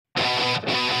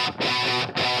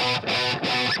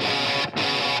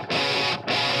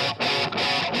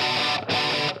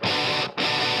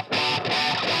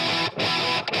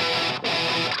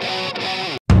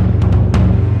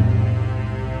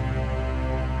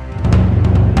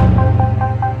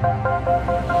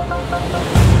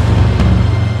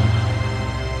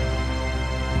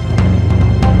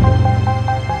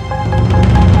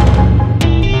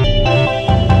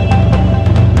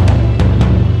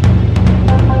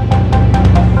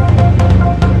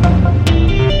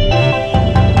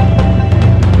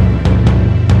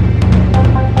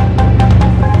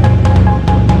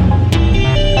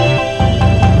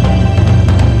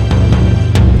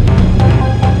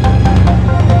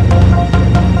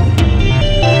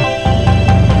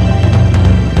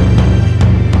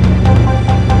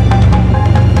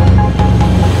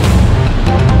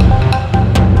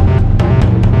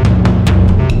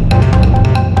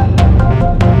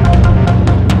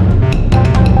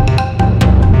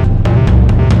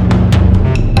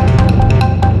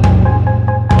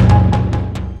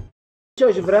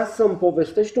vrea să-mi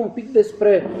povestești un pic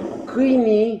despre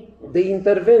câinii de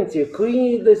intervenție,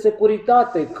 câinii de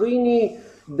securitate, câinii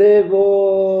de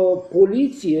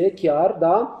poliție chiar,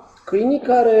 da? Câinii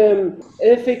care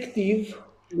efectiv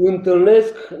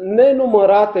întâlnesc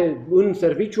nenumărate în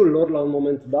serviciul lor la un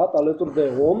moment dat, alături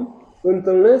de om,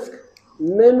 întâlnesc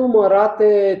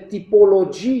nenumărate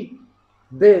tipologii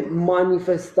de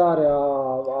manifestare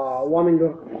a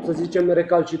oamenilor, să zicem,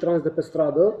 recalcitranți de pe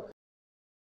stradă.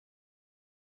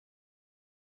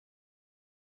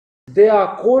 De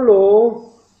acolo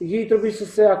ei trebuie să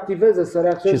se activeze, să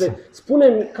reacționeze.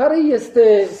 Spune-mi, care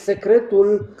este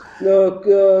secretul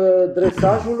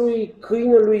dresajului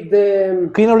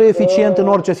câinelui eficient în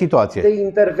orice situație? De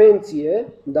intervenție,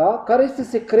 da? Care este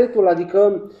secretul?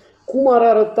 Adică cum ar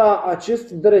arăta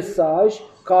acest dresaj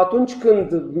ca atunci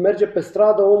când merge pe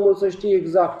stradă omul să știe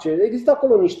exact ce? Există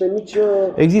acolo niște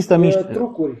mici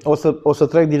trucuri. O să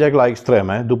trec direct la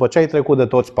extreme. După ce ai trecut de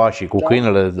toți pașii cu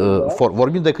câinele,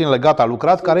 vorbim de câinele gata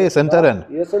lucrat, care iese în teren.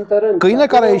 Iese în teren. Câine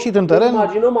care a ieșit în teren.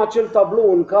 Imaginăm acel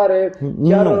tablou în care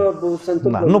chiar se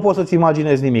întâmplă. Nu poți să-ți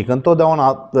imaginezi nimic.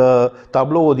 Întotdeauna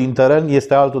tabloul din teren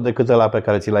este altul decât ăla pe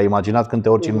care ți l-ai imaginat când te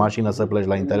urci în mașină să pleci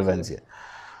la intervenție.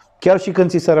 Chiar și când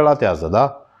ți se relatează,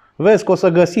 da? Vezi că o să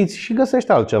găsiți și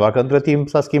găsești altceva, că între timp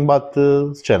s-a schimbat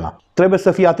scena. Trebuie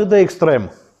să fii atât de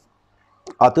extrem,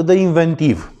 atât de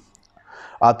inventiv,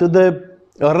 atât de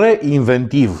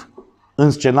reinventiv în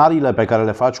scenariile pe care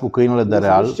le faci cu câinele de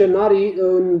real. Scenarii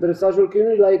în dresajul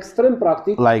câinului la extrem,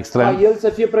 practic, la extrem, ca el să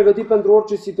fie pregătit pentru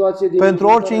orice situație. Pentru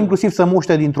orice, inclusiv să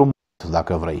muște dintr-un mort,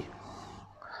 dacă vrei.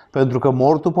 Pentru că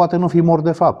mortul poate nu fi mort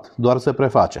de fapt, doar se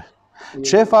preface.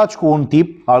 Ce faci cu un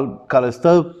tip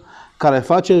care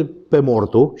face pe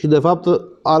mortul și de fapt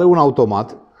are un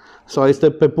automat sau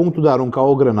este pe punctul de a arunca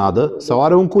o grenadă sau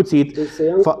are un cuțit? Deci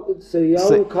se ia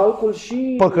în calcul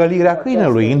și păcălirea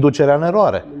câinelui, inducerea în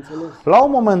eroare. La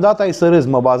un moment dat ai să râzi,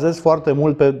 mă bazez foarte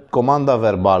mult pe comanda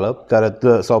verbală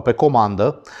sau pe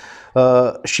comandă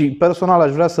și personal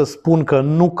aș vrea să spun că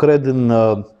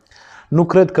nu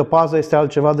cred că paza este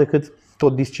altceva decât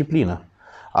tot disciplină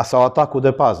sau atacul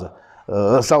de pază.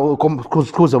 Sau,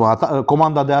 scuză-mă,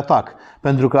 comanda de atac.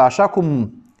 Pentru că așa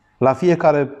cum la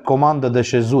fiecare comandă de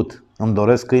șezut îmi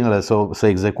doresc câinele să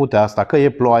execute asta, că e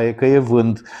ploaie, că e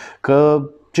vânt, că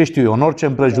ce știu eu, în orice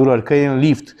împrejurări, că e în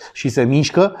lift și se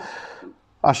mișcă,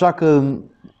 așa că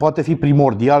poate fi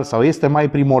primordial sau este mai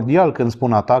primordial când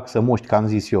spun atac să muști, că am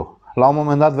zis eu. La un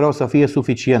moment dat vreau să fie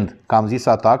suficient că am zis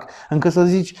atac, încât să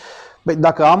zici, băi,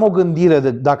 dacă am o gândire,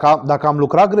 dacă am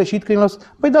lucrat greșit, câinele,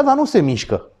 păi da, dar nu se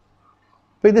mișcă.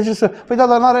 Păi de ce să? Păi da,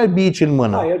 dar n-are bici în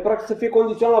mână. Da, el practic să fie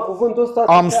condiționat la cuvântul ăsta.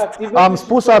 Am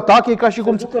spus atac, e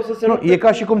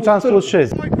ca și cum ți-am spus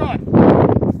șezi.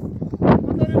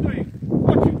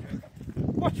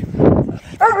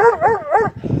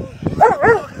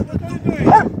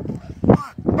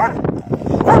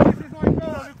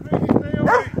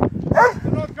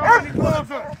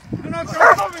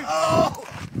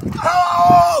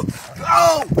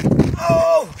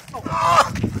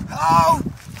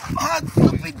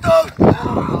 Stupid dog!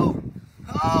 Ow!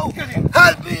 Ow!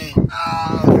 Help me!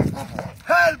 Ow!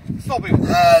 Help! Stop him!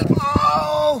 Help!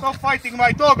 Ow! Stop fighting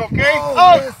my dog, okay?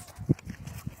 Oh! Yes.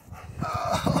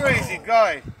 Crazy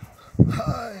guy!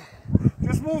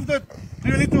 Just move the... Do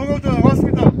you need to go to the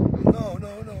hospital? No.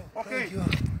 Okay. Thank you.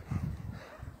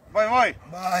 Bye.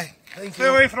 Bye. Thank you. Stay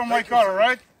away from my car,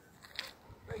 alright?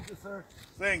 Thank you, sir.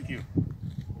 Thank you.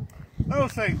 No,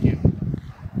 thank you.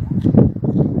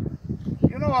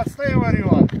 You know what? Stay where you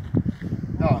are.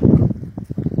 No.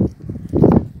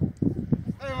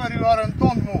 Stay where you are and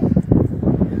don't move.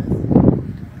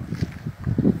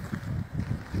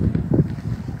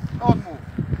 Don't move.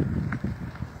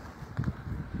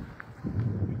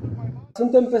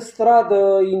 Suntem pe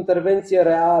stradă, intervenție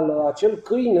reală. Acel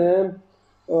câine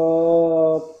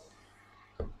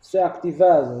se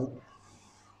activează.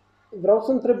 Vreau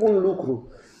să întreb un lucru.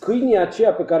 Câinii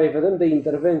aceia pe care îi vedem de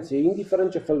intervenție,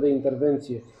 indiferent ce fel de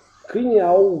intervenție, câinii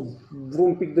au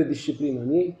vreun pic de disciplină în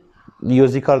ei? Eu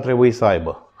zic că ar trebui să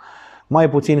aibă. Mai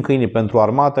puțin câinii pentru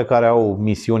armată, care au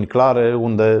misiuni clare,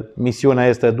 unde misiunea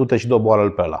este du-te și doboară-l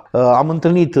pe ăla. Am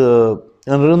întâlnit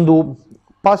în rândul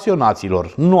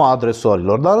pasionaților, nu a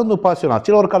adresorilor, dar în rândul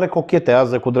pasionaților care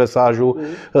cochetează cu dresajul,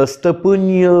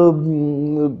 stăpâni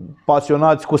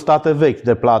pasionați cu state vechi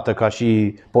de plată ca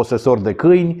și posesori de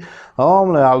câini.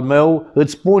 Omule, al meu,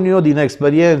 îți spun eu din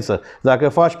experiență, dacă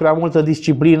faci prea multă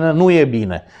disciplină, nu e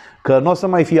bine. Că nu o să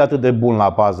mai fii atât de bun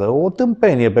la pază. O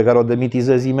tâmpenie pe care o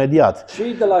demitizezi imediat.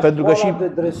 Și de la școala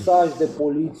de dresaj de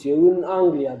poliție, în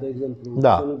Anglia, de exemplu,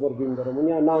 să nu vorbim de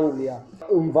România, în Anglia,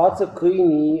 învață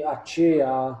câinii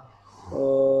aceia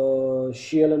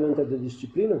și elemente de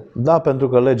disciplină? Da, pentru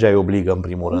că legea îi obligă în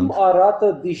primul rând. Cum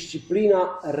arată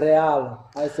disciplina reală?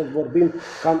 Hai să vorbim,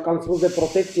 că am spus de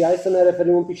protecție, hai să ne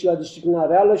referim un pic și la disciplina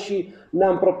reală și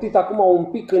ne-am proptit acum un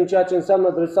pic în ceea ce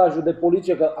înseamnă dresajul de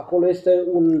poliție, că acolo este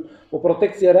o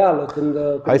protecție reală când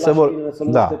lași câinele să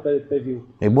muște pe viu.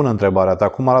 E bună întrebarea ta.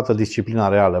 Cum arată disciplina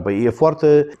reală? Păi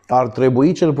ar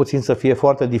trebui cel puțin să fie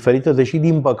foarte diferită, deși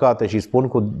din păcate, și spun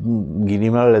cu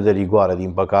ghilimelele de rigoare,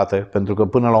 din păcate, pentru că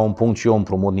până la un punct și eu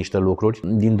împrumut niște lucruri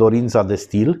din dorința de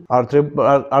stil,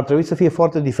 ar trebui să fie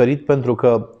foarte diferit, pentru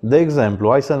că, de exemplu,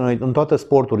 în toate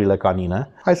sporturile canine,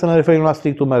 hai să ne referim la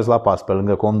strictul mers la pas pe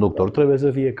lângă conductor. Trebuie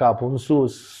să fie capul în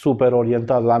sus, super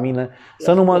orientat la mine,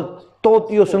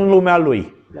 eu sunt lumea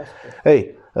lui.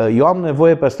 Ei, eu am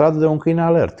nevoie pe stradă de un câine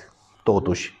alert,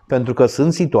 totuși, pentru că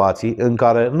sunt situații în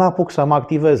care n-apuc să mă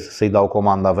activez, să-i dau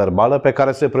comanda verbală pe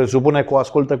care se presupune că o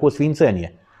ascultă cu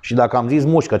sfințenie. Și dacă am zis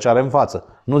mușcă ce are în față,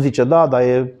 nu zice da, dar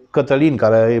e Cătălin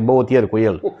care e băut ieri cu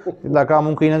el. Dacă am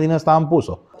un câine din ăsta, am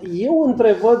pus-o. Eu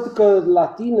întrevăd că la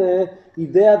tine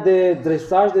ideea de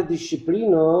dresaj, de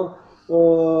disciplină,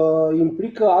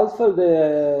 implică altfel de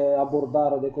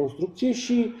abordare, de construcție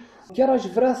și chiar aș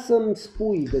vrea să-mi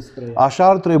spui despre ea. Așa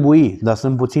ar trebui, dar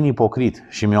sunt puțin ipocrit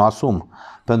și mi-o asum,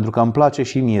 pentru că îmi place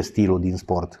și mie stilul din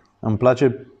sport.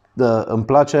 Îmi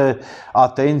place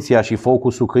atenția și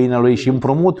focusul câinelui și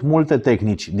împrumut multe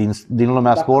tehnici din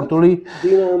lumea sportului.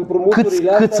 Din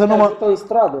împrumuturile astea te ajută în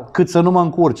stradă. Cât să nu mă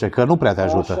încurce, că nu prea te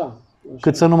ajută. Așa.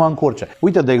 Cât să nu mă încurce.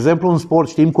 Uite, de exemplu, în sport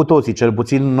știm cu toții, cel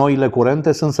puțin noile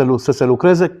curente sunt să se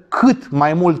lucreze cât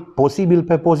mai mult posibil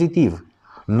pe pozitiv.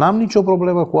 N-am nicio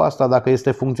problemă cu asta dacă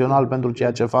este funcțional pentru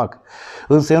ceea ce fac.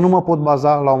 Însă eu nu mă pot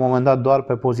baza la un moment dat doar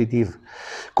pe pozitiv.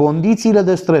 Condițiile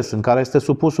de stres în care este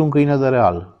supus un câine de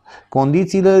real,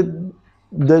 condițiile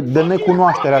de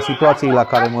necunoaștere a situației la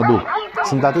care mă duc,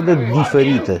 sunt atât de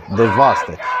diferite, de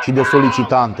vaste și de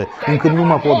solicitante, încât nu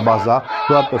mă pot baza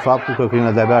doar pe faptul că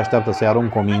câinele de-abia așteaptă să-i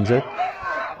arunc o minge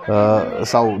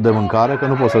sau de mâncare, că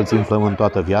nu pot să-l țin flămând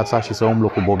toată viața și să umblu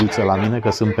cu bobițe la mine,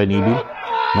 că sunt penibili,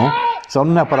 nu? Sau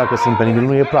nu neapărat că sunt penibili,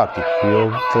 nu e practic. Eu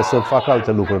trebuie să fac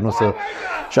alte lucruri, nu să...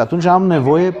 Și atunci am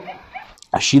nevoie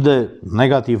și de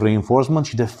negative reinforcement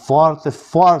și de foarte,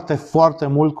 foarte, foarte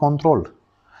mult control.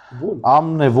 Bun.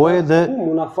 Am nevoie de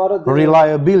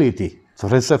reliability.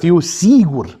 Trebuie să fiu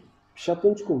sigur. Și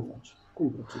atunci cum faci? Cum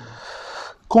procedezi?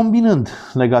 Combinând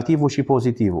negativul și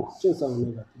pozitivul. Ce înseamnă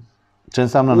negativ? Ce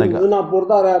înseamnă negativ? În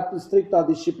abordarea strictă a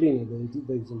disciplinei,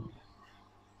 de exemplu.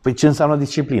 Păi ce înseamnă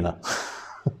disciplină?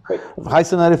 Hai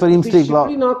să ne referim strict la...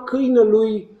 Disciplina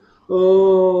câinelui,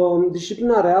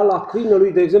 disciplina reală a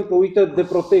câinelui, de exemplu, uite, de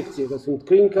protecție. Că sunt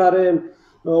câini care,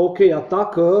 ok,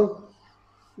 atacă,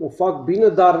 o fac bine,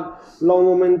 dar la un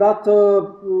moment dat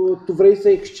tu vrei să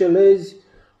excelezi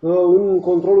în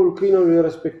controlul câinelui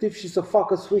respectiv și să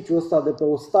facă switch-ul ăsta de pe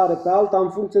o stare pe alta în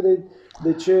funcție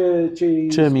de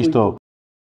ce mișto. Tu.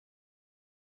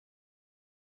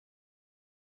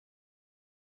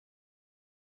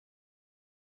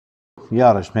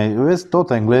 Iarăși, vezi,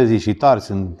 tot englezii și tari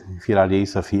sunt firal ei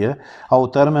să fie, au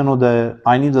termenul de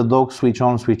I need a dog switch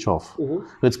on, switch off.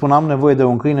 Îți spun, am nevoie de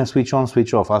un câine switch on,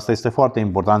 switch off. Asta este foarte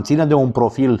important. Ține de un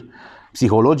profil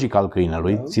psihologic al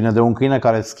câinelui, ține de un câine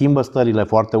care schimbă stările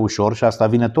foarte ușor și asta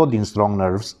vine tot din strong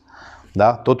nerves,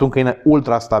 da? Tot un câine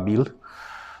ultra stabil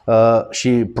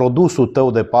și produsul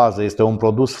tău de pază este un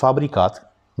produs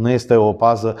fabricat, nu este o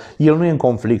pază, el nu e în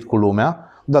conflict cu lumea,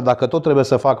 dar dacă tot trebuie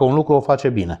să facă un lucru, o face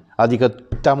bine. Adică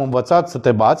te-am învățat să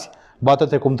te bați,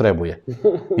 bate-te cum trebuie.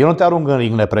 Eu nu te arunc în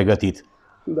ring nepregătit.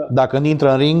 Da. Dacă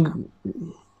intră în ring,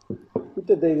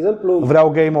 uite, de exemplu, vreau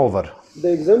game over. De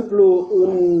exemplu,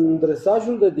 în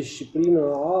dresajul de disciplină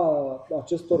a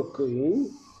acestor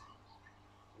câini,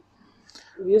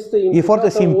 e foarte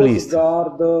simplist.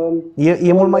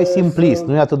 E mult mai simplist,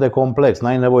 nu e atât de complex.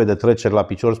 N-ai nevoie de treceri la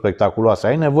picior spectaculoase.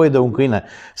 Ai nevoie de un câine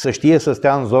să știe să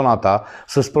stea în zona ta,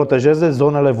 să-ți protejeze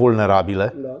zonele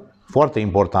vulnerabile. Da. Foarte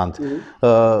important.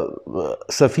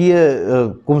 Să fie,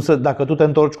 dacă tu te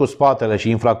întorci cu spatele și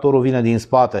infractorul vine din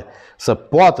spate, să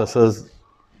poată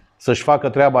să-și facă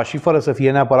treaba și fără să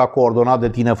fie neapărat coordonat de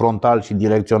tine frontal și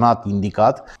direcționat,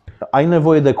 indicat. Ai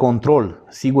nevoie de control,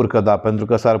 sigur că da, pentru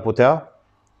că s-ar putea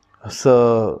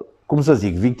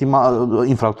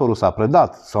infractorul s-a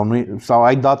predat sau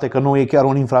ai date că nu e chiar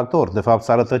un infractor, de fapt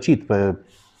s-a rătăcit pe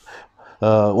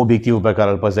obiectivul pe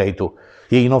care îl păzeai tu.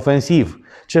 E inofensiv.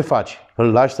 Ce faci?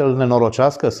 Îl lași să-l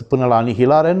nenorocească până la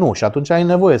anihilare? Nu. Și atunci ai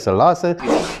nevoie să-l lase.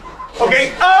 Ok,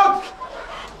 out!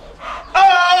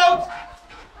 Out!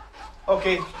 Ok,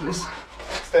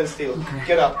 stand still.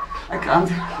 Get up. I can't.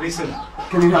 Listen.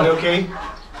 Can you help? Are you okay?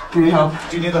 Do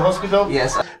you need a hospital?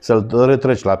 Yes. Să-l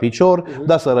retreci la picior,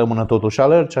 dar să rămână totuși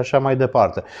alert și așa mai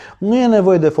departe. Nu e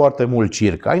nevoie de foarte mult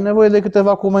circ, ai nevoie de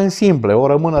câteva comenzi simple, o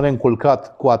rămânere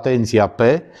înculcat cu atenția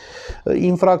pe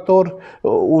infractor,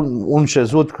 un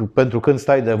șezut pentru când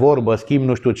stai de vorbă, schimbi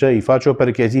nu știu ce, îi faci o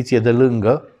percheziție de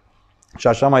lângă și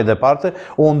așa mai departe,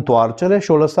 o întoarcere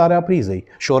și o lăsare a prizei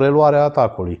și o reluare a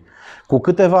atacului. Cu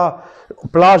câteva,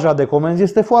 plaja de comenzi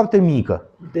este foarte mică.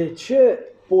 De ce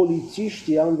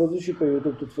polițiștii, am văzut și pe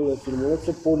YouTube tot felul de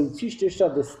filmulețe, polițiștii ăștia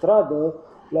de stradă,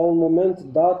 la un moment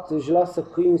dat își lasă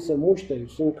câini să muște,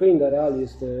 sunt câini de real,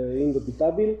 este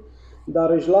indubitabil, dar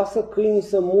își lasă câinii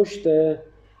să muște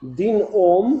din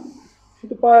om și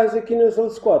după aia se chinuie să-l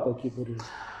scoată chipurile.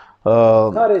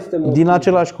 Care este motivul? Din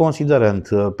același considerent.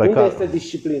 Unde este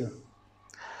disciplina?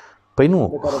 Păi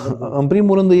nu, în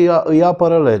primul rând îi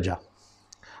apără legea.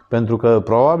 Pentru că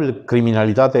probabil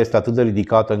criminalitatea este atât de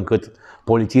ridicată încât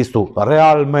polițistul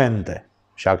realmente,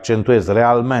 și accentuez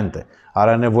realmente,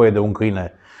 are nevoie de un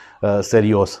câine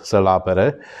serios să-l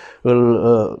apere.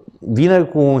 Vine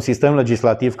cu un sistem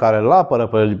legislativ care îl apără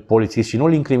pe polițist și nu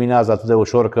îl incriminează atât de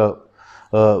ușor că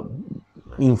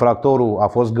infractorul a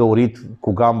fost găurit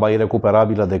cu gamba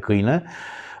irecuperabilă de câine.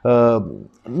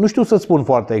 Nu știu să spun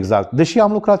foarte exact, deși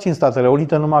am lucrat și în Statele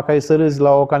Unite, numai ca să râzi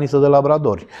la o canisă de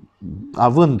labradori.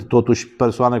 Având totuși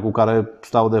persoane cu care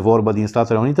stau de vorbă din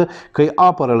Statele Unite, că îi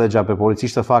apără legea pe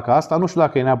polițiști să facă asta, nu știu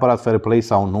dacă e neapărat fair play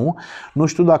sau nu, nu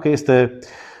știu dacă este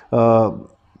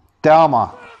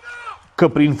teama că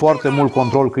prin foarte mult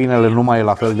control câinele nu mai e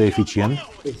la fel de eficient.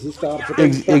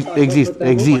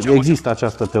 Există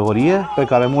această teorie pe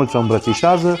care mulți o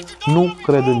îmbrățișează, nu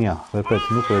cred în ea, repet,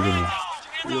 nu cred în ea.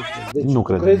 Deci nu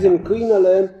cred crezi în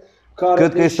câinele care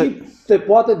cred că te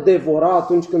poate devora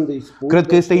atunci când îi spui. Cred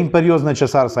că este imperios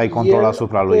necesar să ai control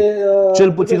asupra lui.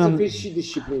 Cel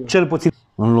puțin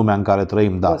în lumea în care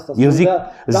trăim, da. Eu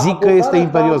zic că este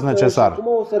imperios necesar. Acum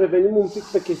o să revenim un pic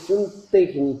pe chestiuni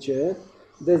tehnice,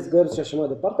 dezgărți și așa mai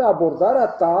departe. Abordarea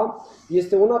ta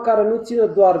este una care nu ține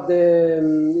doar de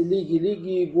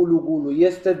lighi, gulu,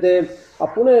 este de a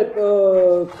pune,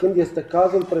 când este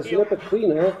cazul, presiune pe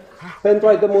câine pentru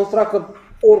a-i demonstra că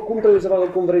oricum trebuie să facă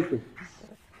cum vrei tu.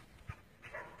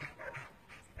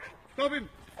 Stop him!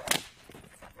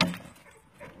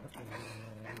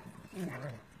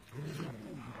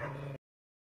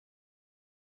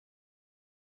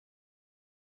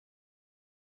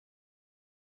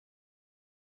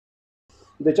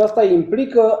 Deci asta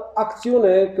implică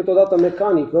acțiune câteodată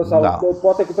mecanică sau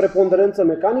poate cu preponderență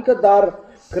mecanică, dar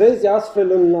crezi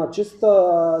astfel în acest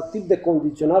tip de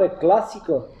condiționare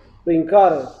clasică prin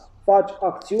care faci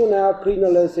acțiunea,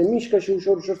 câinele se mișcă și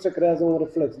ușor se creează un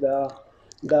reflex de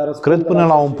a răspunde. Cred până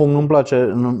la un punct, nu-mi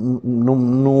place,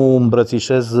 nu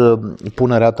îmbrățișez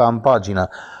punerea ta în pagină.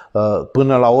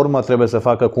 Până la urmă trebuie să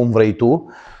facă cum vrei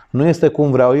tu. Nu este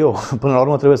cum vreau eu, până la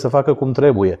urmă trebuie să facă cum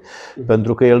trebuie.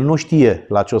 Pentru că el nu știe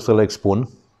la ce o să le expun,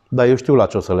 dar eu știu la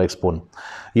ce o să le expun.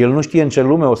 El nu știe în ce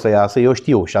lume o să iasă, eu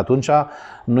știu. Și atunci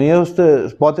nu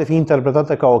este, poate fi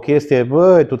interpretată ca o chestie,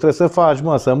 băi, tu trebuie să faci,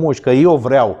 să muști, că eu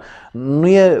vreau.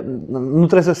 Nu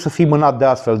trebuie să fii mânat de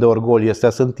astfel de orgoli, astea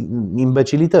sunt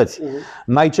imbecilități.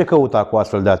 N-ai ce căuta cu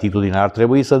astfel de atitudine. Ar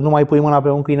trebui să nu mai pui mâna pe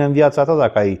un câine în viața ta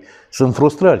dacă sunt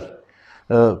frustrări.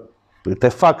 Te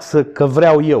fac că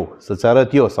vreau eu, să-ți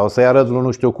arăt eu sau să-i arăt lui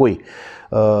nu știu cui.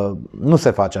 Nu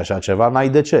se face așa ceva, n-ai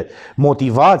de ce.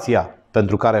 Motivația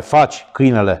pentru care faci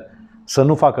câinele să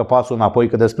nu facă pasul înapoi,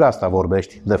 că despre asta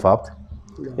vorbești, de fapt.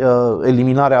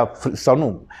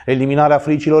 Eliminarea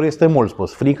fricilor este mult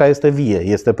spus. Frica este vie,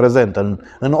 este prezentă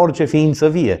în orice ființă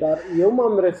vie. Dar eu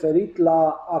m-am referit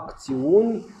la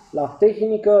acțiuni, la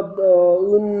tehnică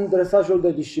în dresajul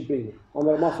de disciplină. Am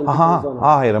rămas în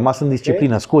zona. Ai rămas în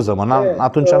disciplină, scuză-mă,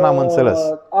 atunci n-am înțeles.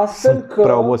 Astfel că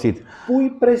prea obosit.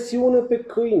 Pui presiune pe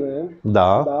câine,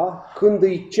 da, când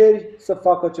îi ceri să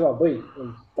facă ceva. Băi,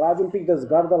 îmi tragi un pic de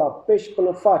zgardă la pești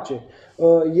până face.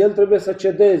 El trebuie să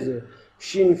cedeze.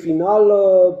 Și în final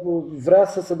vrea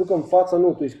să se ducă în față, nu,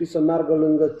 tu îi spui să meargă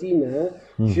lângă tine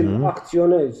și îl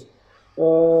acționezi.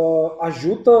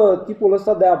 Ajută tipul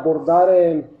ăsta de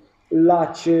abordare la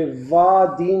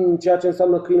ceva din ceea ce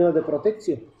înseamnă câinele de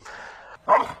protecție?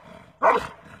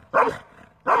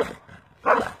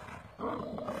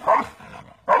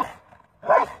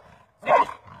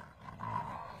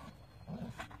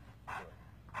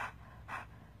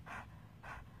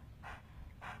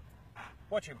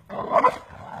 Watch him.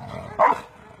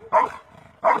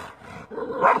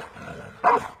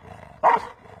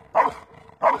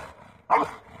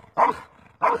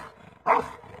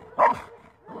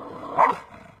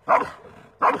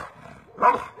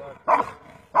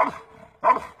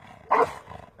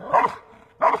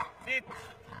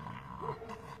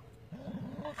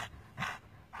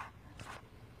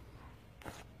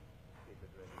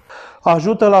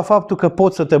 Ajută la faptul că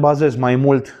poți să te bazezi mai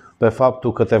mult pe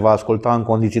faptul că te va asculta în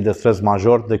condiții de stres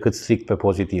major decât strict pe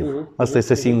pozitiv. Asta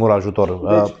este singurul ajutor.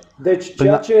 Deci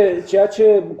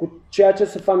ceea ce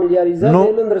se familiarizează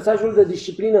el în dresajul de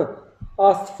disciplină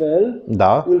astfel,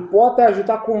 îl poate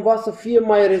ajuta cumva să fie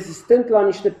mai rezistent la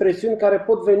niște presiuni care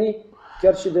pot veni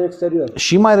chiar și din exterior.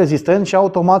 Și mai rezistent și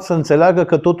automat să înțeleagă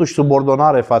că totuși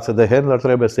subordonare față de handler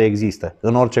trebuie să existe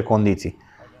în orice condiții.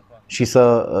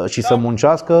 Și să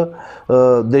muncească,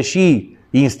 deși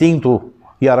instinctul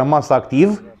i-a rămas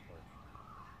activ,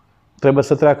 trebuie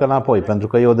să treacă înapoi, pentru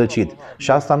că eu decid.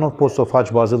 Și asta nu poți să o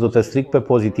faci bazându-te strict pe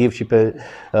pozitiv și pe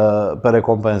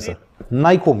recompensă.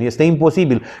 N-ai cum, este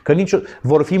imposibil. Că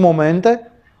vor fi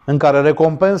momente în care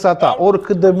recompensa ta,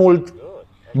 oricât de mult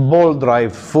ball drive,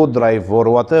 food drive or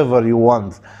whatever you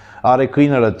want are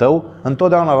câinele tău,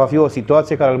 întotdeauna va fi o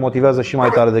situație care îl motivează și mai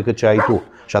tare decât ce ai tu.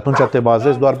 Și atunci te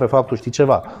bazezi doar pe faptul, știi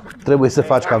ceva, trebuie să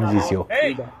faci ca am zis eu.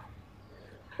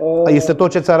 Este tot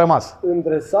ce ți-a rămas. În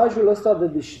dresajul ăsta de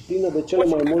disciplină, de cele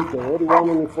mai multe ori,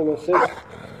 oamenii folosesc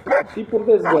tipuri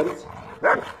de zgărți.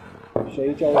 Și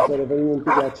aici o să revenim un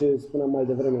pic la ce spuneam mai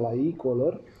devreme, la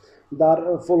e-collar. Dar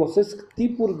folosesc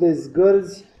tipuri de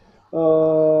zgărzi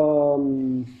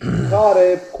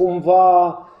care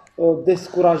cumva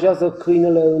descurajează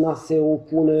câinele în a se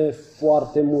opune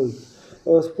foarte mult.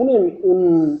 Spune-mi,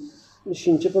 și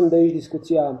începem de aici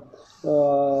discuția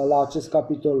la acest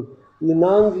capitol, în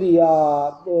Anglia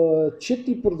ce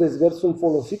tipuri de zgărzi sunt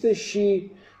folosite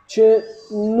și ce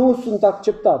nu sunt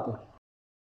acceptate?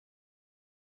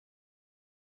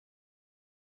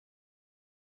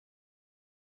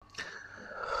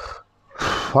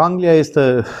 Anglia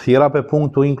era pe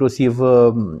punctul inclusiv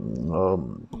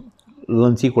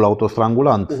lănțicul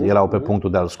autostrangulant, erau pe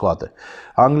punctul de a-l scoate.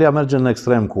 Anglia merge în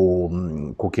extrem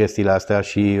cu chestiile astea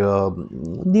și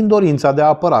din dorința de a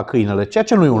apăra câinele, ceea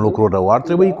ce nu e un lucru rău, ar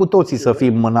trebui cu toții să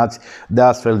fim mânați de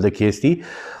astfel de chestii,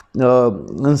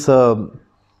 însă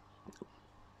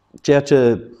ceea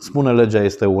ce spune legea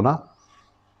este una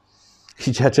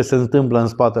și ceea ce se întâmplă în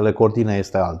spatele cortinei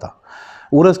este alta.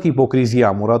 Urăsc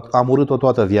ipocrizia, am urât-o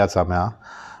toată viața mea,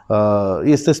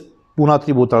 este un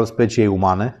atribut al speciei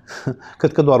umane.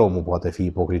 Cred că doar omul poate fi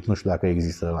ipocrit, nu știu dacă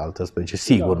există în altă specie,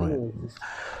 sigur nu e.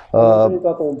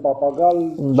 Un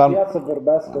papagal știa să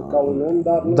vorbească ca un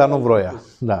om, dar nu vroia.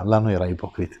 Da, dar nu era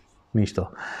ipocrit. Mișto.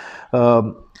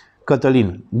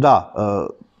 Cătălin, da,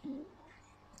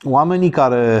 oamenii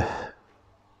care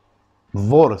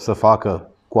vor să facă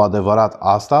cu adevărat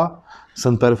asta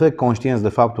sunt perfect conștienți de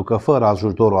faptul că fără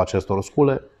ajutorul acestor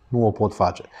scule nu o pot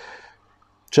face.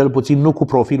 Cel puțin nu cu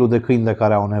profilul de câini de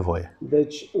care au nevoie.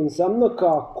 Deci înseamnă că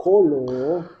acolo,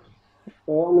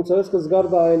 am înțeles că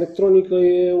zgarda electronică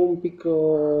e un pic...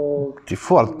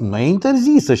 E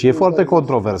interzisă și e foarte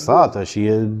controversată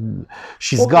și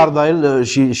zgarda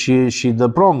și the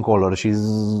prong collar și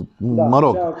mă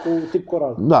rog. Cu tip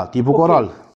coral. Da, tipul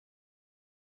coral.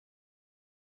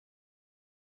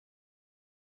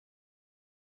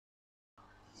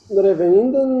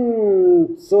 Revenind în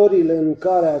țările în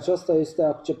care aceasta este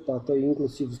acceptată,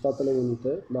 inclusiv Statele Unite,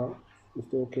 da,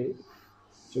 este ok,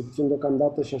 cel puțin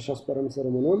deocamdată și așa sperăm să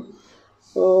rămânăm,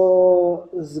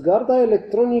 zgarda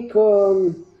electronică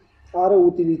are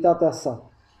utilitatea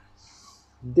sa.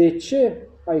 De ce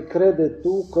ai crede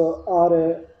tu că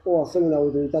are o asemenea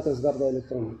utilitate zgarda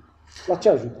electronică? La ce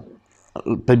ajută?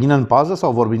 Pe mine în pază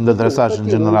sau vorbim de dresaj în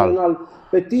general?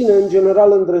 Pe tine, în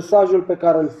general, în dresajul pe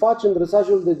care îl faci, în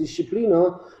dresajul de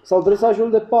disciplină sau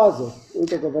dresajul de pază.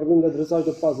 Uite că vorbim de dresaj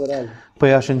de pază reală.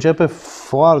 Păi aș începe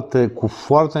cu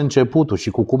foarte începutul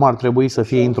și cu cum ar trebui să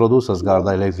fie introdusă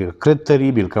zgarda electrică. Cred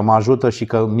teribil că mă ajută și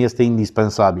că mi este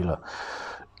indispensabilă.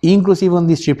 Inclusiv în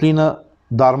disciplină,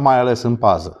 dar mai ales în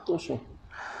pază. Așa.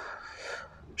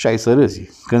 Și ai să râzi.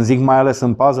 Când zic mai ales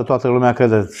în pază, toată lumea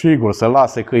crede, sigur, să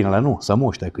lase câinele. Nu, să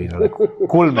muște câinele.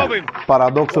 Culmea.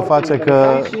 Paradoxul face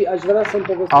că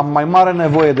am mai mare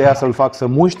nevoie de ea să-l fac să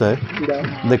muște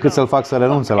decât să-l fac să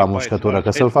renunțe la mușcătură.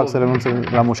 Că să-l fac să renunțe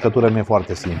la mușcătură mi-e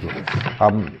foarte simplu.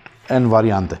 Am N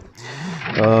variante.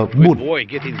 Bun.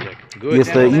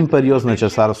 Este imperios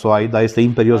necesar să o ai, dar este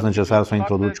imperios necesar să o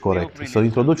introduci corect. Să o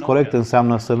introduci corect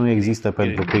înseamnă să nu existe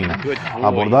pentru câine.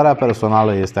 Abordarea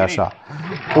personală este așa.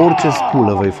 Orice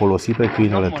sculă vei folosi pe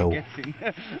câinele tău,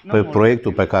 pe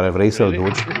proiectul pe care vrei să-l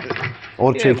duci,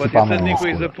 orice echipament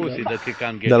muscular,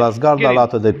 de la zgarda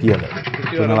lată de piele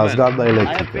până la zgarda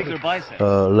electrică,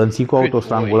 lănțicul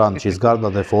autostrangulant și zgarda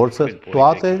de forță,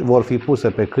 toate vor fi puse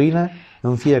pe câine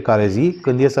în fiecare zi,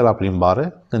 când iese la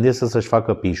plimbare, când iese să-și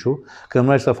facă pișul, când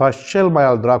mergi să faci cel mai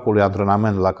al dracului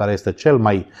antrenament la care este cel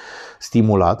mai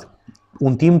stimulat,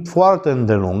 un timp foarte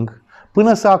îndelung,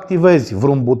 Până să activezi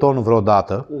vreun buton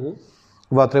vreodată,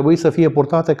 va trebui să fie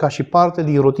purtate ca și parte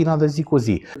din rutina de zi cu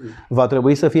zi. Va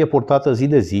trebui să fie purtată zi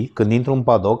de zi, când intru în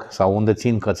padoc sau unde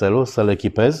țin cățelul, să-l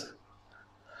echipez.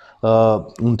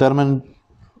 Un termen,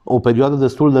 o perioadă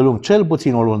destul de lung, cel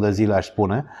puțin o lună de zile aș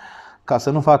spune, ca să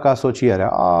nu facă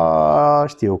asocierea.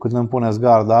 Știu, când îmi puneți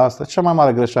garda asta, cea mai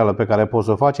mare greșeală pe care poți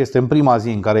să o faci este în prima zi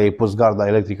în care ai pus garda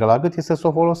electrică la gât, este să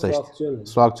o folosești,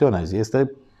 să o acționezi.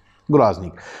 Este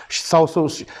groaznic.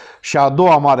 Și a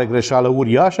doua mare greșeală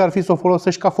uriașă ar fi să o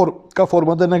folosești ca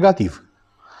formă de negativ.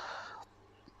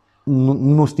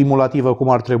 Nu stimulativă cum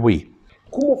ar trebui.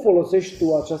 Cum o folosești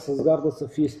tu această gardă să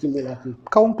fie stimulativ?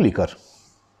 Ca un clicker.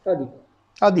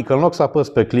 Adică în loc să apăs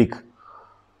pe click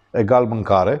egal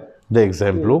mâncare, de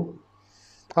exemplu,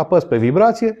 apăs pe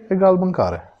vibrație egal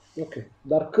mâncare. Ok.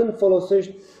 Dar când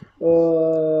folosești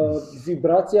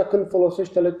vibrația, când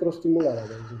folosești electrostimularea,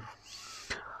 de exemplu?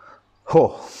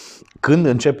 Când,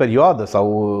 în ce perioadă? Sau...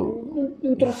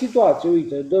 Într-o situație,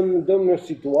 uite, dăm o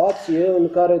situație în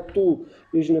care tu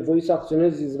ești nevoit să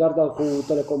acționezi garda cu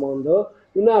telecomandă,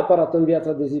 nu neapărat în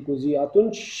viața de zi cu zi,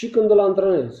 atunci și când îl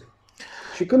antrenezi.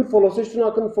 Și când folosești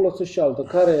una, când folosești altă,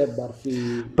 care ar fi?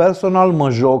 Personal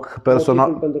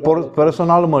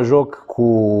mă joc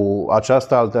cu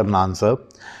această alternanță.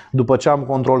 După ce am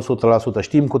control 100%,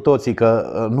 știm cu toții că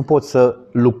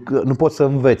nu poți să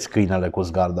înveți câinele cu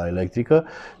zgarda electrică,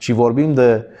 ci vorbim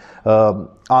de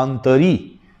a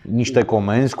întări niște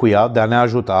comenzi cu ea, de a ne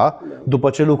ajuta, după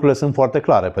ce lucrurile sunt foarte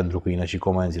clare pentru câine și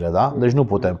comenzile, da? Deci nu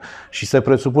putem. Și se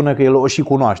presupune că el o și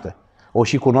cunoaște. O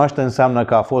și cunoaște înseamnă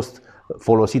că a fost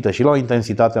folosită și la o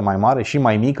intensitate mai mare și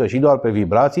mai mică și doar pe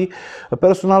vibrații.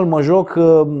 Personal mă joc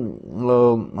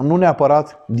nu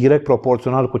neapărat direct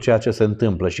proporțional cu ceea ce se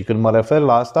întâmplă și când mă refer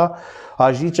la asta,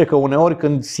 aș zice că uneori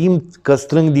când simt că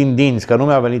strâng din dinți, că nu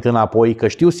mi-a venit înapoi, că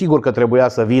știu sigur că trebuia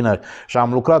să vină și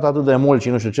am lucrat atât de mult și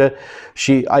nu știu ce,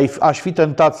 și aș fi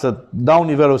tentat să dau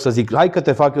nivelul, să zic hai că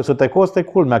te fac eu să te coste,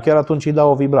 culmea, chiar atunci îi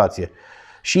dau o vibrație.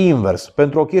 Și invers,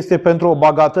 pentru o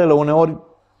bagatelă uneori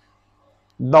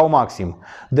dau maxim.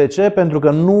 De ce? Pentru că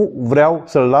nu vreau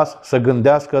să-l las să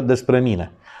gândească despre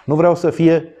mine. Nu vreau să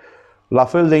fie la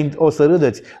fel de... O să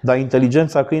râdeți, dar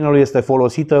inteligența câinelui este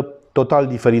folosită total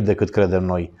diferit decât credem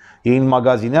noi. Ei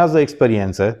înmagazinează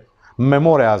experiențe,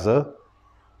 memorează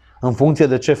în funcție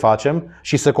de ce facem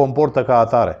și se comportă ca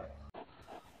atare.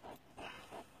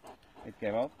 It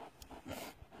came out?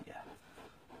 Yeah.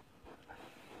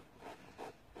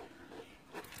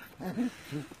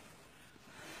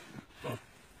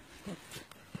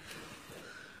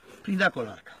 Prinde acolo,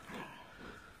 Arca.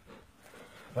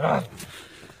 Bravo!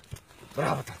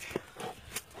 Bravo, tati!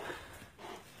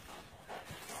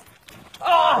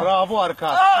 Bravo, Arca!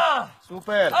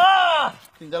 Super!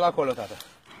 Prinde-l acolo, tata!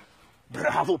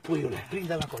 Bravo, puiule!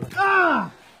 Prinde-l acolo!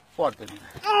 Foarte bine!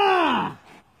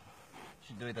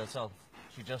 She do it herself.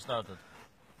 She just started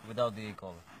without the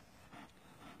e-collar.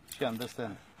 She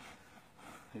understands.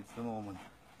 It's the moment.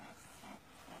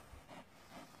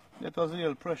 That was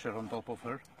real pressure on top of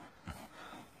her.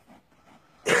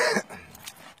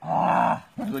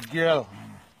 Good girl.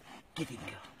 Get it,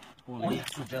 girl. Well, you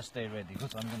should just stay ready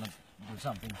because I'm gonna do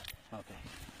something. Okay.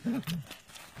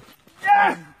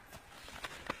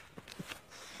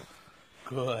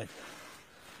 Good.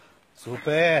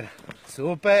 Super.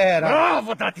 Super.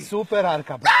 Bravo, tati. Super,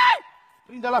 Arca.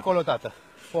 Prinde-l acolo, tată.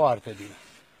 Foarte bine.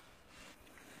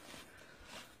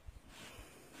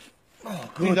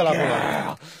 Prinde-l acolo.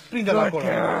 Prinde-l acolo.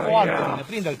 Foarte bine.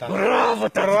 Prinde-l, tată. Bravo,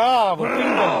 tată.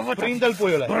 Bravo. Prinde-l,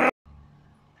 puiule.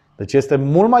 Deci este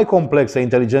mult mai complexă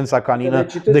inteligența canină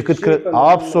decât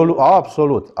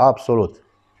Absolut.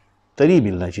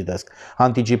 Teribil ne citesc.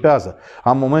 Anticipează.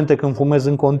 Am momente când fumez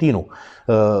în continuu.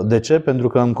 De ce? Pentru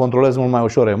că îmi controlez mult mai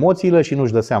ușor emoțiile și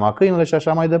nu-și dă seama câinele și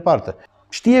așa mai departe.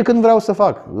 Știe când vreau să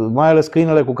fac. Mai ales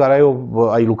câinele cu care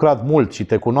ai lucrat mult și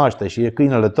te cunoaște și e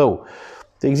câinele tău.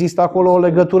 Există acolo o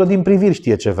legătură din priviri,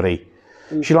 știe ce vrei.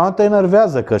 Și la un moment te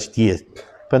enervează că știe.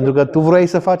 Pentru că tu vrei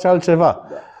să faci altceva.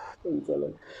 Da, înțeleg.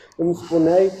 Îmi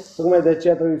spuneai, tocmai de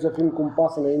aceea trebuie să fim cu un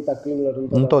pas înaintea câinilor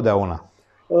întotdeauna.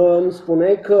 Îmi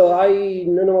spuneai că ai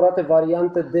nenumărate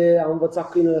variante de a învăța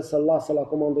câinele să-l lasă la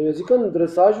comandă. Eu zic că în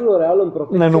dresajul real, în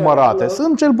protecția nenumărate, reală,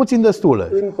 sunt cel puțin destule.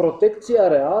 În protecția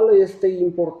reală este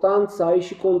important să ai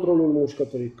și controlul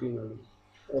mușcăturii câinelui.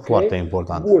 Okay? Foarte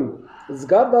important. Bun.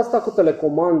 Zgarda asta cu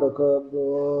telecomandă, că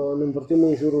ne învârtim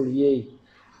în jurul ei,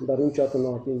 dar niciodată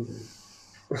nu atingem.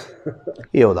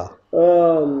 Eu da.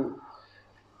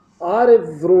 Are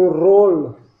vreun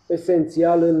rol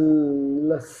esențial în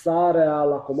lăsarea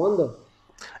la comandă?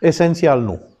 Esențial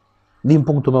nu. Din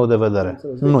punctul meu de vedere,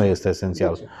 nu este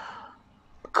esențial.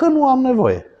 Că nu am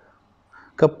nevoie.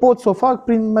 Că pot să o fac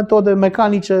prin metode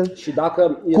mecanice și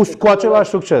dacă cu același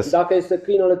succes. Dacă este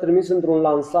câinele trimis într-un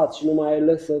lansat și nu mai ai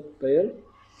lesă pe el?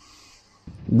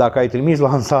 Dacă ai trimis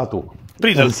lansatul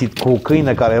cu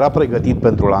câine care era pregătit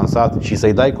pentru lansat și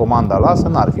să-i dai comanda lasă,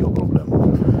 n-ar fi o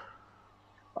problemă.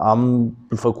 Am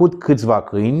făcut câțiva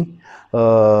câini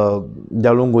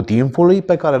de-a lungul timpului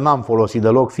pe care n-am folosit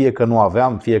deloc, fie că nu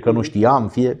aveam, fie că nu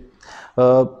știam,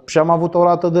 și am avut o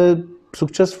rată de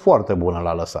succes foarte bună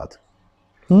la lăsat.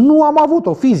 Nu am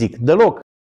avut-o fizic, deloc.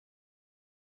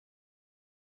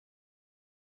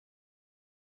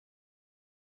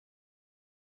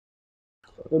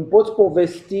 Îmi poți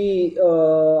povesti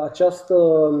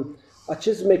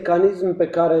acest mecanism pe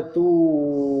care tu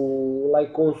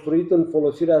l-ai construit în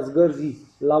folosirea zgârzii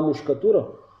la mușcătură?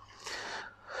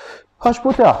 Aș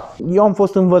putea. Eu am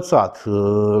fost învățat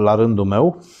la rândul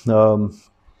meu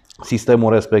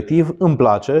sistemul respectiv. Îmi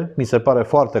place, mi se pare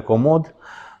foarte comod.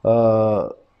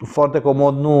 Foarte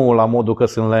comod nu la modul că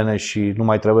sunt leneș și nu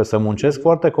mai trebuie să muncesc.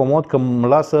 Foarte comod că îmi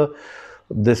lasă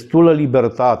destulă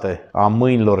libertate a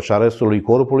mâinilor și a restului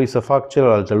corpului să fac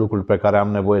celelalte lucruri pe care am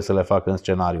nevoie să le fac în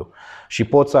scenariu. Și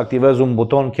pot să activez un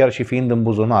buton chiar și fiind în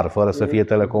buzunar, fără să fie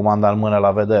telecomanda în mână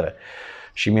la vedere.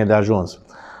 Și mi-e de ajuns.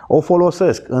 O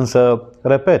folosesc, însă,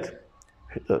 repet,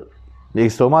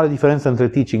 există o mare diferență între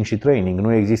teaching și training.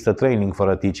 Nu există training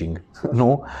fără teaching.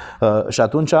 Nu? Și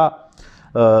atunci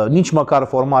nici măcar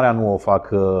formarea nu o fac,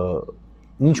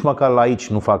 nici măcar la aici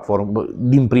nu fac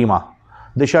din prima.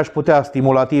 Deși aș putea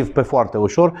stimulativ pe foarte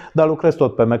ușor, dar lucrez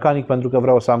tot pe mecanic pentru că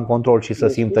vreau să am control și să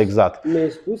simt exact. Mi-ai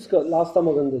spus că, la asta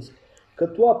mă gândesc, că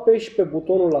tu apeși pe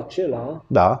butonul acela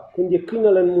când e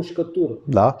câinele în mușcătură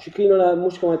și câinele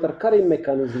mușcă mai tare. Care e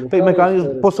mecanismul? Păi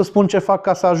mecanismul, pot să spun ce fac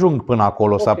ca să ajung până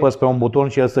acolo, să apăs pe un buton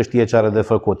și el să știe ce are de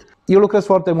făcut. Eu lucrez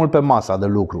foarte mult pe masa de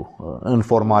lucru în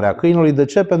formarea câinului. De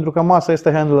ce? Pentru că masa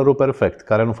este handlerul perfect,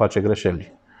 care nu face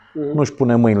greșeli. Nu-și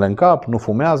pune mâinile în cap, nu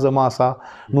fumează masa,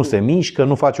 nu se mișcă,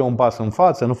 nu face un pas în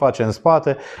față, nu face în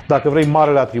spate. Dacă vrei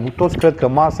marele atribut, toți cred că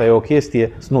masa e o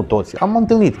chestie, nu toți. Am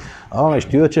întâlnit,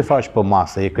 știu eu ce faci pe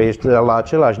masă, e că ești la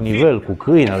același nivel cu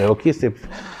câinele, e o chestie,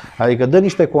 adică dă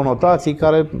niște conotații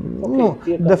care, nu,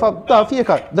 de fapt,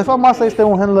 fiecare. De fapt, masa este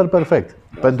un handler perfect.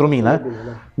 Pentru mine,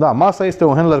 masa este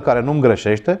un handler care nu-mi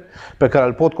greșește, pe care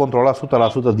îl pot controla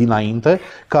 100% dinainte,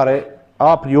 care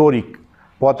a priori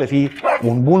poate fi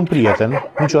un bun prieten.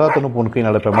 Niciodată nu pun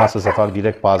câinele pe masă să fac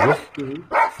direct pază.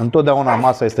 Întotdeauna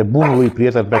masa este bunului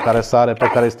prieten pe care sare, pe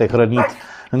care este hrănit,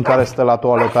 în care stă la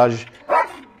toaletaj.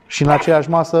 Și în aceeași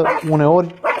masă,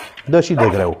 uneori, dă și de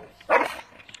greu.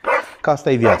 Că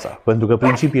asta e viața. Pentru că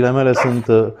principiile mele sunt,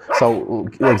 sau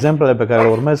exemplele pe care le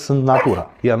urmez sunt natura.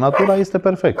 Iar natura este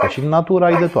perfectă și în natura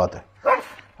ai de toate.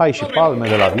 Ai și palme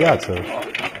de la viață,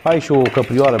 ai și o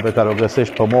căprioară pe care o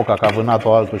găsești pe moca că a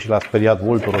vânat-o altul și l-a speriat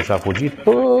vulturul și a fugit.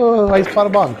 Ai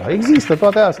spart banca. Există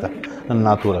toate astea în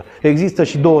natură. Există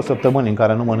și 2 săptămâni în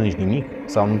care nu mănânci nimic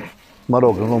sau, mă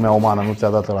rog, în lumea umană nu ți-a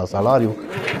dat la salariu.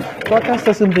 Toate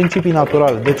astea sunt principii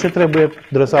naturale. De ce trebuie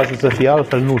dresajul să fie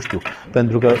altfel? Nu știu.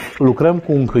 Pentru că lucrăm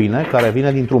cu un câine care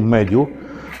vine dintr-un mediu,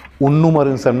 un număr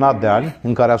însemnat de ani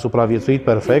în care a supraviețuit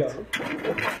perfect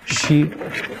și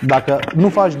dacă nu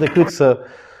faci decât să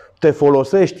te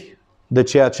folosești de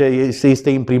ceea ce este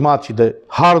imprimat și de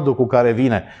hardul cu care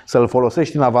vine, să-l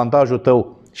folosești în avantajul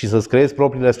tău și să-ți creezi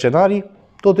propriile scenarii,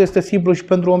 totul este simplu și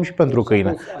pentru om și pentru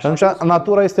câine. Și atunci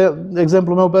natura este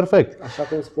exemplul meu perfect. Așa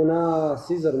cum spunea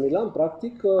Cezar Milan,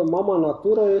 practic, mama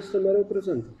natură este mereu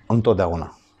prezentă.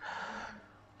 Întotdeauna.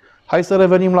 Hai să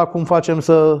revenim la cum facem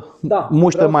să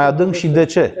muște mai adânc și de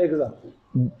ce. Exact.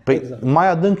 Păi, mai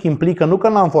adânc implică nu că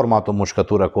n-am format o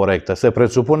mușcătură corectă, se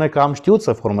presupune că am știut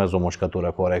să formez o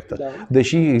mușcătură corectă.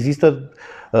 Deși există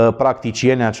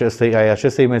practicieni ai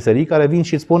acestei meserii care vin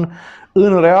și spun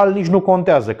în real nici nu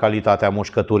contează calitatea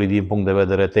mușcăturii din punct de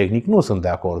vedere tehnic. Nu sunt de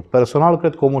acord. Personal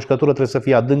cred că o mușcătură trebuie să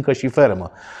fie adâncă și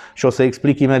fermă. Și o să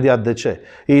explic imediat de ce.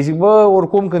 Ei zic,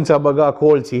 oricum când ți-a băgat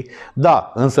colții,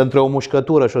 însă între o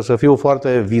mușcătură, și o să fiu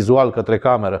foarte vizual către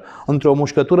cameră, între o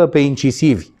mușcătură pe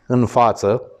incisivi în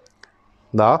față,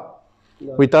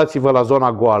 uitați-vă la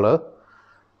zona goală,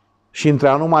 și între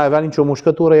a nu mai avea nicio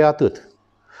mușcătură e atât.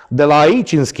 De la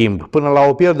aici, în schimb, până la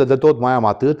o pierde de tot mai am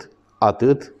atât,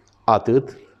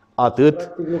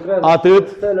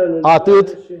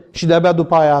 și de-abia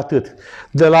după aia atât.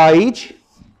 De la aici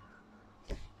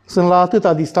sunt la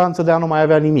atâta distanță de a nu mai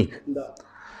avea nimic.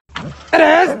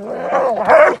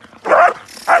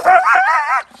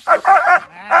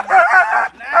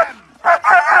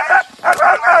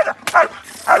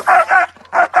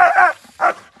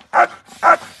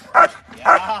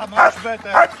 Much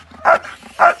better.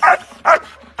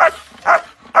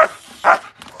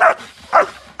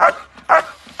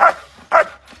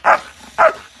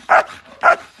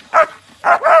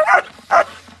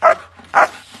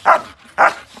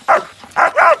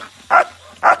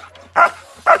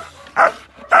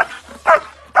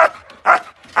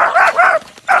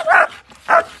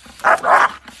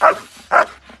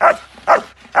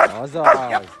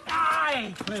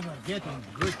 Ai, clever, get him,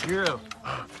 good girl.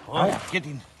 Oh, get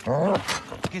him.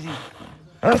 Get him.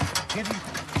 Get him.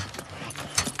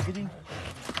 Get him.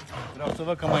 Vreau să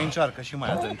văd că mai încearcă și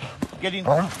mai atent. Get him.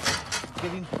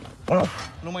 Get him.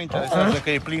 Nu mă interesează că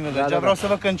e plină deja, vreau să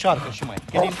văd că încearcă și mai.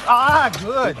 Get him. Ah,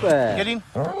 good. Get him.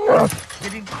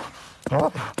 Get him.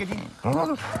 Get him.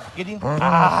 Get him.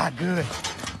 Ah, good.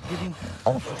 Get him.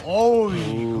 Oh,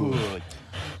 good.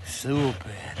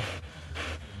 Super.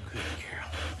 Good girl.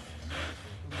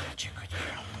 Such a good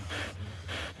girl.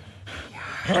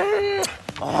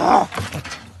 Yeah.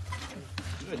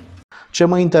 Ce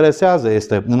mă interesează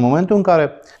este, în momentul în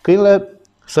care câinele,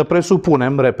 să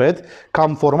presupunem, repet, că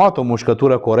am format o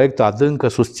mușcătură corectă, adâncă,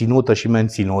 susținută și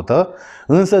menținută,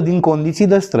 însă din condiții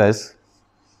de stres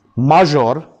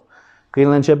major,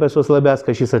 câinele începe să o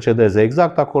slăbească și să cedeze.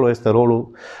 Exact acolo este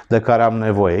rolul de care am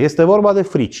nevoie. Este vorba de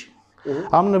frici.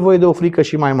 Am nevoie de o frică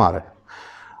și mai mare.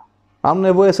 Am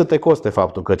nevoie să te coste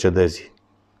faptul că cedezi.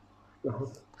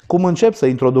 Cum încep să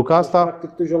introduc asta? Practic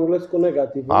tu jonglezi cu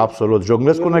negativ. Absolut,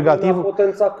 jonglez cu negativ. În a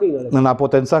potența câinele. În a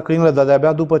potența câinele, dar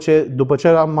de-abia după ce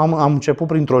am început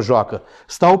printr-o joacă.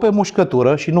 Stau pe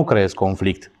mușcătură și nu creez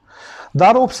conflict.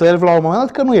 Dar observ la un moment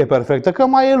dat că nu e perfectă, că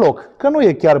mai e loc, că nu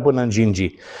e chiar până în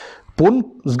gingi. Pun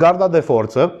zgarda de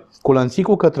forță, cu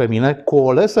lănțicul către mine, cu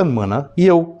o lesă în mână,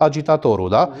 eu, agitatorul,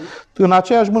 da? În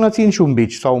aceeași mână țin și un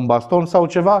bici sau un baston sau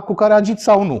ceva cu care agit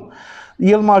sau nu.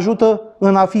 El mă ajută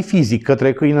în a fi fizic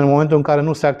către câine în momentul în care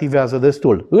nu se activează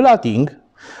destul. Îl ating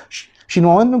și în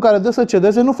momentul în care dă să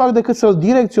cedeze, nu fac decât să-l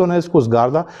direcționez cu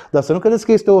zgarda, dar să nu credeți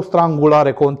că este o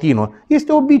strangulare continuă.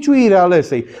 Este o biciuire a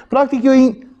lesei. Practic,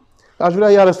 eu aș vrea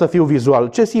iară să fiu vizual.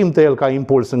 Ce simte el ca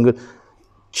impuls în gât?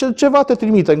 Ceva te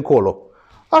trimite încolo.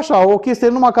 Așa, o chestie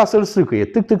numai ca să-l sâcâie.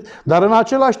 Tic, tic. Dar în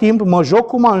același timp mă joc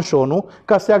cu manșonul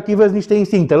ca să activez niște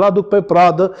instincte. Îl aduc pe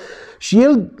pradă și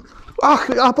el,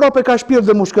 aproape că aș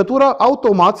pierde mușcătura,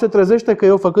 automat se trezește că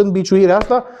eu, făcând biciuirea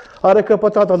asta, are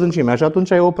căpătat adâncimea și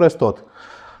atunci îi opresc tot.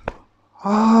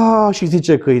 Și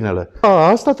zice câinele,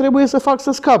 asta trebuie să fac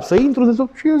să scap, să intru.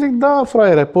 Și eu zic, da,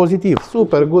 fraiere, pozitiv,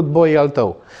 super, good boy al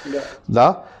tău.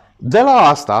 Da? De la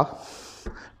asta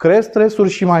creez stresuri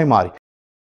și mai mari.